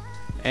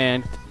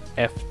 and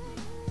F,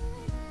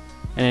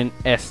 and then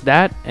S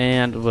that,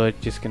 and we're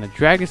just gonna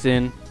drag this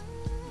in.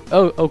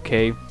 Oh,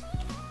 okay.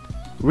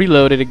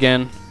 Reload it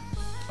again.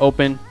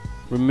 Open,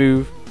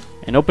 remove,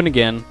 and open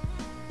again,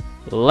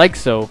 like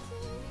so.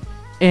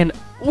 And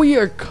we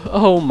are,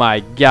 oh my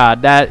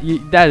god, that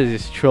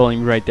is just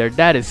trolling right there.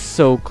 That is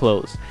so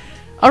close.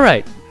 All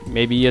right,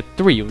 maybe a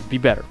 3 would be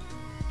better,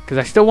 because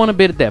I still want a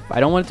bit of depth. I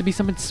don't want it to be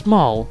something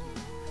small.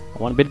 I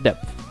want a bit of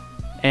depth.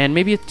 And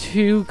maybe a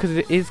 2, because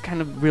it is kind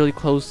of really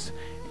close.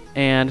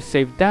 And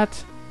save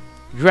that.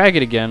 Drag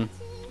it again.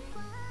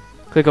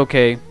 Click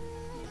OK.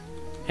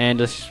 And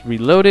let's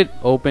reload it.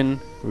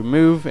 Open,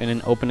 remove, and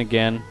then open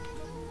again.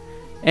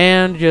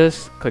 And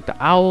just click the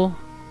owl.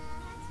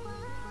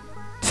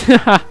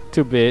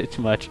 Too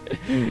much.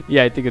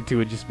 Yeah, I think a 2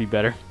 would just be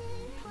better.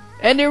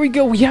 And there we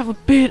go. We have a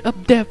bit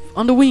of depth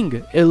on the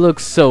wing. It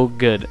looks so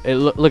good.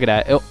 Look at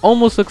that. It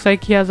almost looks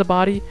like he has a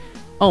body.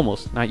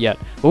 Almost, not yet.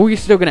 But we're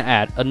still gonna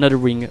add another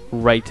wing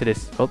right to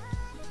this. Oh.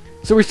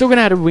 So we're still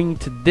gonna add a wing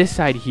to this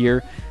side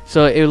here,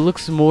 so it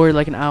looks more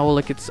like an owl,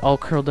 like it's all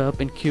curled up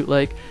and cute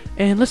like.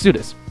 And let's do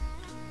this.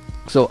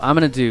 So I'm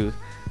gonna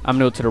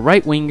go to the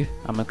right wing.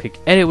 I'm gonna click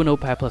edit with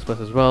Notepad++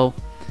 as well,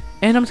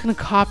 and I'm just gonna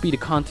copy the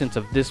contents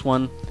of this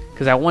one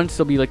because I want it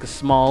to be like a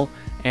small.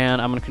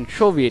 And I'm gonna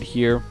Control V it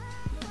here,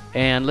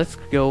 and let's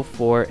go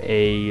for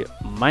a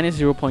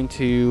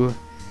 -0.2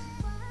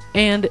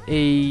 and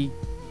a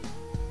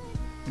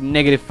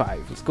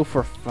 -5. Let's go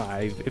for a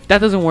 5. If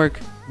that doesn't work,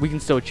 we can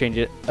still change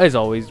it as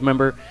always.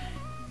 Remember.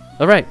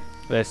 All right,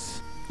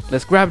 let's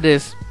grab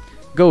this,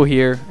 go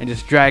here, and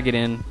just drag it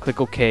in. Click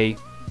OK,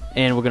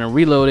 and we're gonna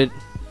reload it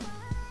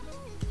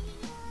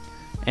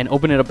and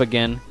open it up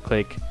again.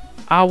 Click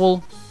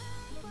owl,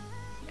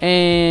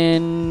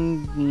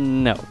 and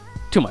no,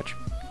 too much.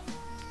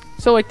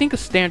 So I think a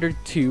standard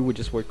 2 would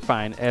just work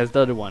fine as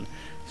the other one.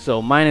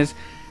 So minus,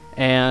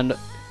 and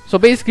so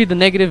basically the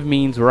negative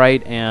means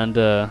right,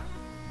 and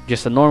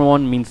just a normal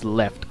one means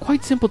left.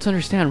 Quite simple to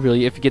understand,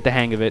 really, if you get the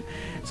hang of it.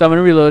 So I'm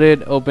gonna reload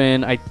it.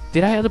 Open.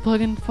 Did I add the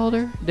plugin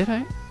folder? Did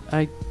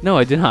I? No,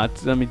 I did not.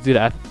 Let me do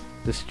that.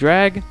 Just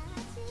drag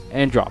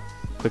and drop.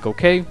 Click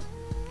OK,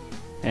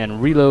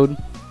 and reload.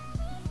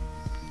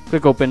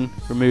 Click open,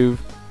 remove.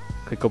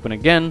 Click open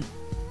again,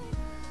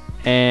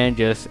 and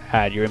just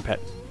add your Mpet.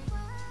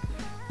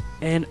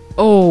 And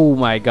oh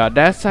my god,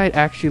 that side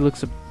actually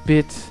looks a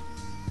bit.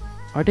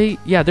 Are they?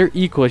 Yeah, they're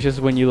equal. It's just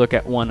when you look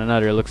at one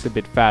another, it looks a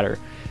bit fatter.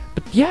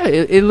 But yeah,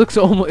 it looks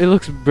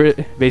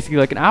basically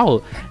like an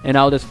owl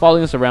that's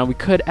following us around. We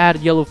could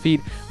add yellow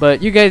feet,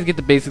 but you guys get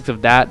the basics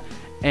of that.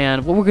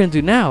 And what we're gonna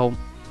do now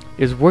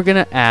is we're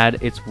gonna add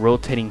its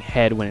rotating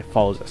head when it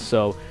follows us.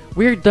 So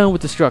we're done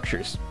with the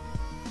structures.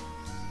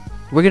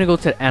 We're gonna go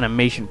to the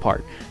animation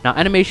part. Now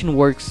animation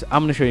works.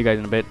 I'm gonna show you guys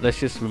in a bit. Let's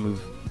just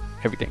remove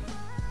everything.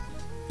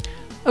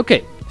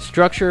 Okay,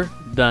 structure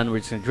done. We're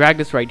just gonna drag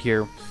this right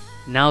here.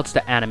 Now it's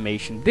the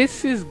animation.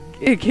 This is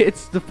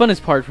it's the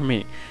funnest part for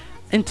me.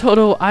 In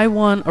total, I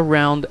want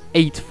around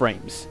 8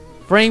 frames.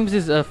 Frames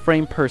is a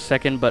frame per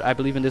second, but I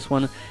believe in this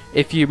one,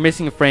 if you're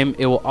missing a frame,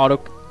 it will auto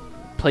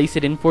place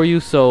it in for you,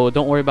 so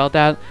don't worry about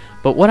that.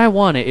 But what I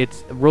wanted,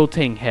 it's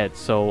rotating head,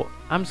 so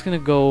I'm just gonna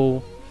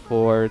go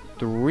for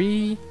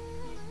 3,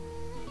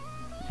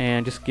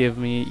 and just give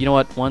me, you know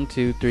what, 1,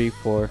 2, 3,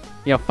 4,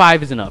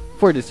 5 is enough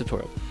for this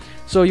tutorial.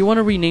 So you want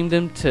to rename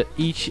them to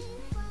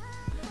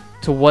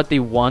what they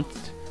want.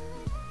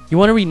 You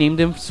want to rename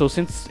them, so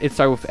since it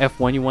started with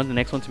F1, you want the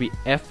next one to be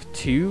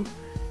F2,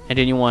 and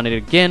then you want it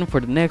again for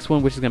the next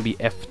one, which is going to be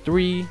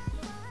F3,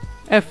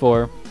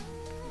 F4,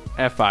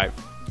 F5.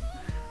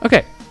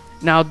 Okay,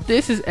 now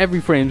this is every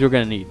frame you're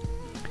going to need.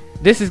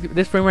 This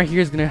frame right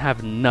here is going to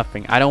have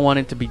nothing. I don't want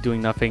it to be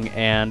doing nothing,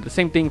 and the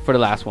same thing for the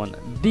last one.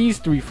 These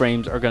 3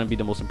 frames are going to be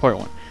the most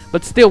important one.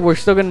 But still, we're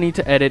still going to need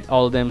to edit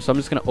all of them, so I'm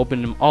just going to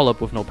open them all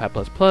up with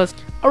Notepad++.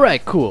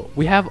 Alright, cool.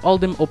 We have all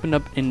of them opened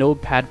up in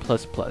Notepad++.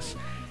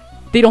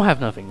 They don't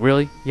have nothing,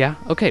 really? Yeah?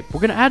 Okay,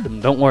 we're going to add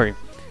them, don't worry.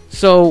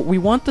 So we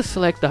want to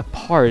select the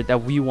part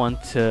that we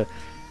want to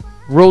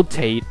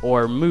rotate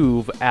or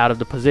move out of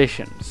the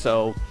position.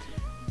 So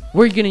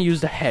we're going to use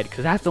the head,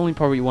 because that's the only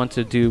part we want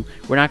to do.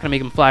 We're not going to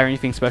make them fly or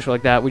anything special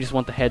like that. We just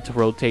want the head to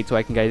rotate so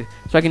I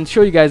can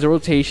show you guys the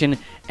rotation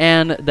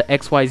and the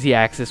XYZ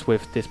axis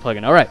with this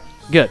plugin. Alright,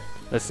 good.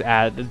 Let's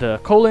add the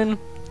colon,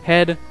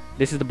 head.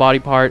 This is the body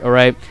part,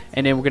 alright?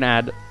 And then we're going to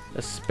add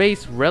a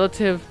space,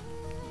 relative,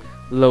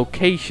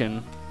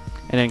 location,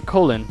 and then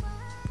colon.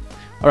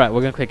 Alright,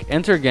 we're going to click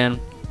enter again,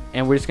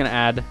 and we're just going to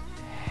add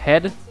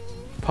head,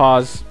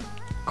 pause,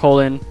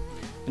 colon,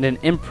 and then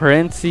in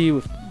parentheses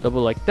with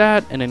double like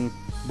that, and then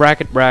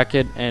bracket,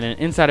 bracket, and then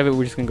inside of it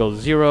we're just gonna go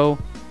 0,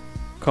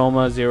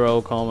 0,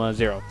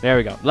 0. There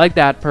we go, like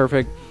that,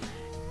 perfect.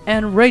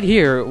 And right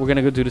here we're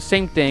gonna go do the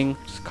same thing,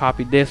 just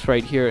copy this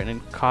right here and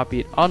then copy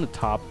it on the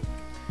top.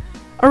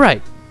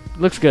 Alright,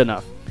 looks good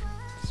enough.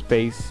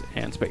 Space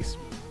and space.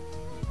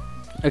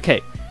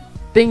 Okay,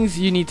 things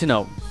you need to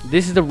know.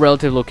 This is the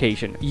relative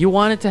location. You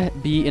want it to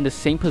be in the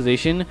same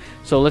position,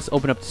 so let's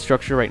open up the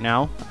structure right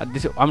now. I'm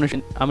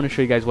gonna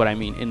show you guys what I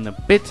mean in a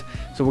bit.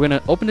 So we're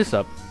gonna open this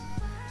up,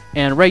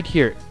 and right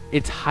here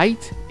its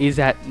height is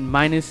at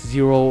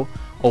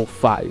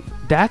 -0.05.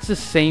 That's the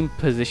same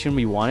position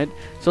we wanted.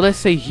 So let's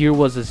say here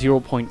was a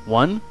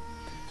 0.1.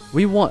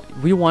 We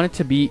want it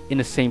to be in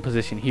the same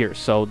position here.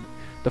 So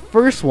the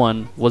first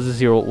one was a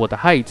 0 with the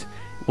height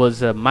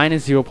was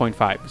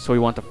 -0.5. So we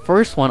want the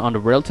first one on the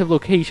relative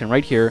location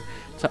right here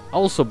to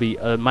also be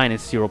a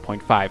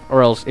 -0.5,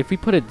 or else if we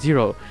put it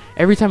 0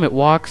 every time it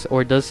walks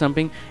or does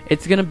something,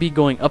 it's gonna be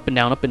going up and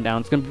down, up and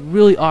down. It's gonna be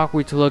really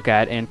awkward to look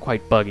at and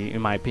quite buggy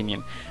in my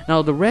opinion.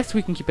 Now the rest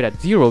we can keep it at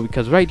 0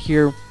 because right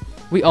here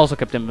we also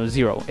kept them at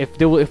 0. If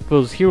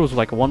those here was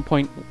like a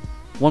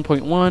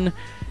 1.1,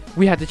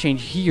 we had to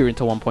change here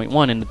into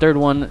 1.1, and the third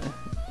one,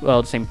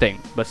 well, the same thing.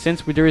 But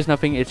since there is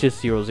nothing, it's just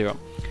 0, 0.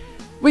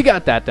 We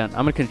got that done.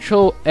 I'm gonna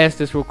Control S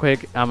this real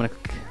quick. I'm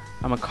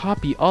gonna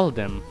copy all of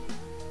them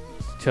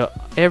to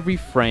every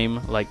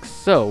frame like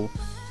so.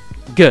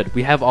 Good,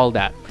 we have all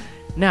that.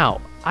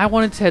 Now I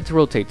wanted to head to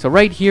rotate. So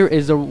right here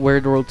is where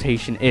the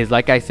rotation is.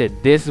 Like I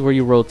said, this is where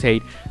you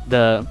rotate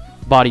the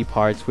body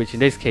parts, which in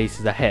this case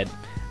is the head.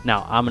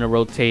 Now I'm gonna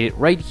rotate it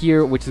right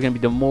here, which is gonna be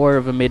the more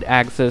of a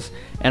mid-axis,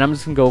 and I'm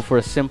just gonna go for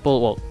a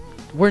simple. Well,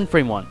 we're in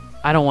frame 1.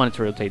 I don't want it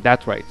to rotate.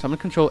 That's right. So I'm gonna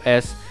Control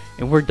S,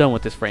 and we're done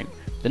with this frame.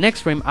 The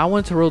next frame I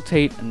want to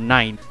rotate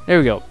 9. There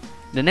we go.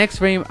 The next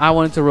frame I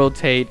wanted to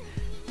rotate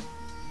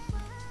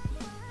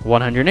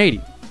 180.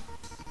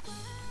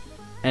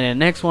 And the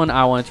next one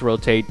I wanted to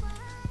rotate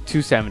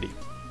 270.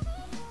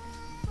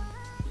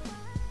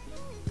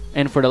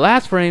 And for the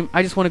last frame,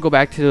 I just want to go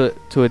back to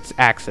its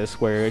axis,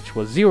 which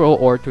was 0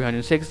 or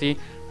 360.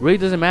 Really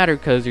doesn't matter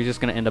because you're just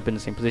going to end up in the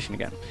same position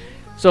again.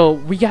 So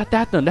we got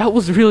that done. That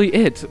was really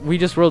it. We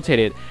just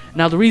rotated.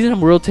 Now the reason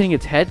I'm rotating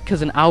its head,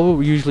 because an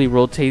owl usually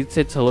rotates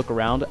it to look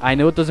around. I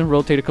know it doesn't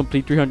rotate a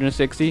complete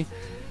 360,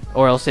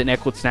 or else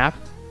it would snap.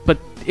 But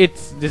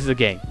this is a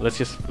game. Let's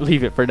just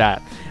leave it for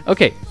that.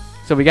 Okay,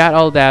 so we got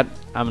all that.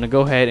 I'm gonna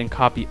go ahead and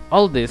copy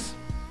all this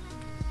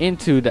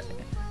into the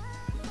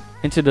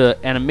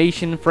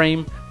animation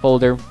frame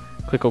folder.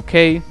 Click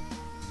OK,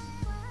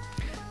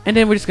 and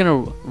then we're just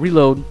gonna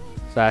reload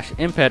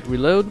 /mpet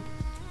reload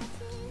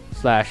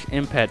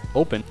 /mpet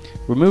open,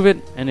 remove it,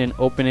 and then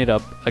open it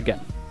up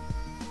again.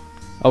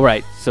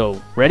 Alright,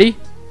 so ready?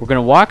 We're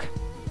gonna walk,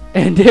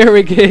 and there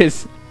it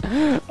is.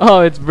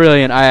 Oh, it's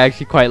brilliant. I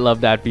actually quite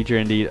love that feature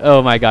indeed.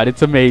 Oh my god,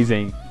 it's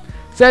amazing.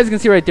 So as you can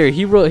see right there,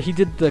 he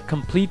did the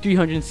complete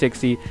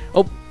 360.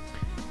 Oh,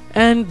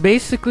 and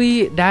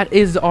basically that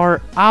is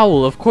our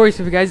owl. Of course,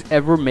 if you guys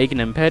ever make an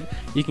Mpet,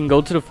 you can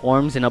go to the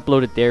forums and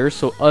upload it there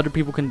so other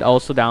people can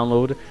also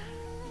download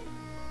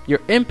your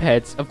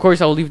Mpets. Of course,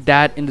 I'll leave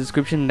that in the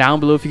description down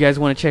below if you guys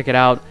want to check it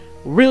out.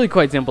 Really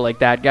quite simple like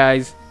that,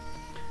 guys.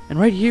 And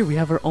right here we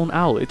have our own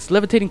owl. It's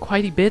levitating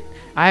quite a bit.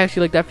 I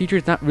actually like that feature.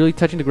 It's not really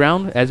touching the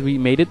ground as we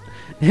made it,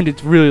 and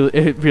it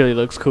really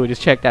looks cool.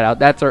 Just check that out.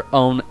 That's our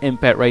own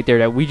Mpet right there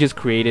that we just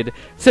created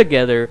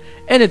together,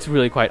 and it's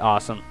really quite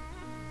awesome.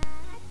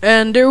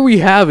 And there we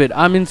have it.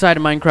 I'm inside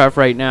of Minecraft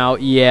right now.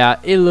 Yeah,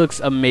 it looks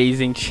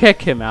amazing.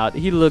 Check him out.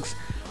 He looks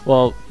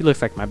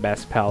like my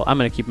best pal. I'm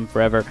gonna keep him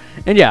forever.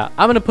 And yeah,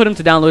 I'm gonna put him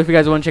to download if you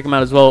guys want to check him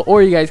out as well,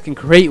 or you guys can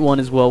create one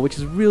as well, which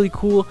is really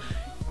cool.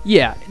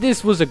 Yeah,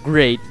 this is a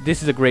great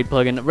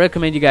plugin. I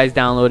recommend you guys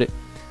download it.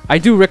 I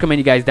do recommend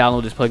you guys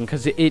download this plugin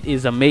because it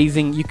is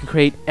amazing. You can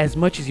create as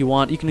much as you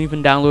want. You can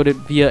even download it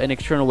via an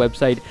external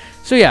website.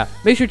 So yeah,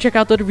 make sure to check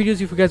out the other videos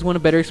if you guys want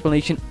a better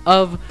explanation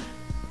of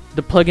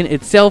the plugin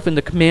itself and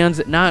the commands,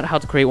 not how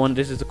to create one.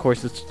 This is of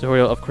course the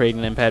tutorial of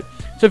creating an Mpet.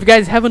 So if you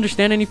guys have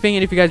understand anything,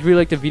 and if you guys really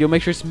like the video,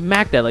 make sure to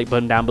smack that like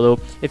button down below.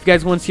 If you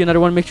guys want to see another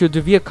one, make sure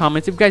to via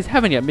comments. If you guys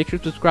haven't yet, make sure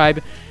to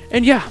subscribe.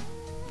 And yeah,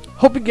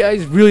 hope you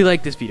guys really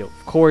like this video.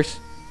 Of course,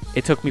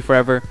 it took me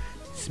forever.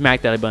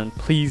 Smack that like button,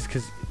 please,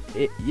 because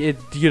you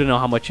don't know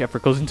how much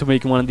effort goes into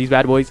making one of these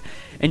bad boys.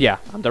 And yeah,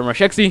 I'm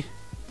DiamondRushXD,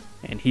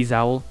 and he's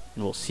Owl,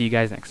 and we'll see you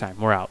guys next time.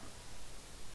 We're out.